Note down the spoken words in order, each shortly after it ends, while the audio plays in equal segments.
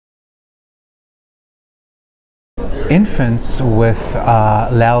Infants with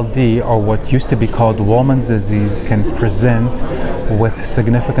LAL-D, or what used to be called Wolman's disease, can present with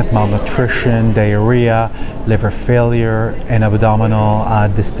significant malnutrition, diarrhea, liver failure, and abdominal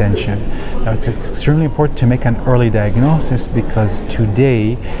distension. Now, it's extremely important to make an early diagnosis because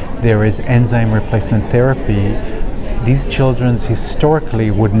today there is enzyme replacement therapy. These children historically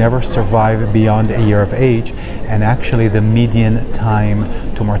would never survive beyond a year of age, and actually the median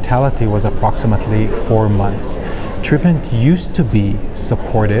time to mortality was approximately 4 months. Treatment used to be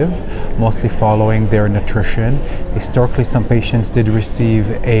supportive, mostly following their nutrition. Historically, some patients did receive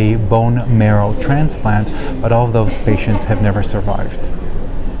a bone marrow transplant, but all of those patients have never survived.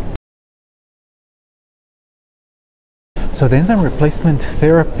 So the enzyme replacement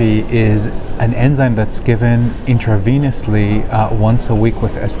therapy is an enzyme that's given intravenously once a week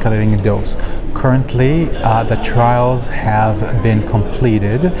with escalating dose. Currently, the trials have been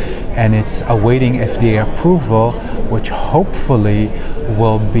completed and it's awaiting FDA approval, which hopefully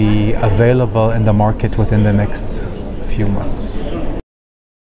will be available in the market within the next few months.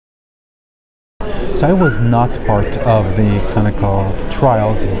 So I was not part of the clinical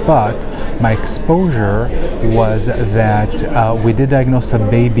trials, but my exposure was that we did diagnose a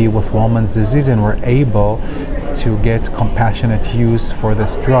baby with Wolman's disease and were able to get compassionate use for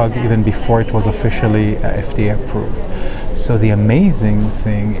this drug even before it was officially FDA approved. So the amazing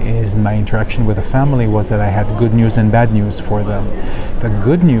thing is my interaction with the family was that I had good news and bad news for them. The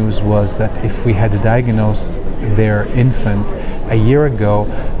good news was that if we had diagnosed their infant a year ago,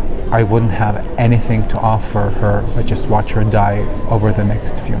 I wouldn't have anything to offer her but just watch her die over the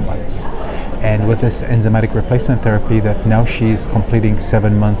next few months. And with this enzymatic replacement therapy that now she's completing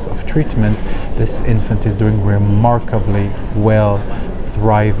 7 months of treatment, this infant is doing remarkably well,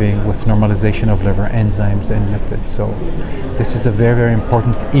 thriving with normalization of liver enzymes and lipids. So this is a very, very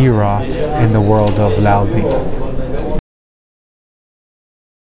important era in the world of LAL-D.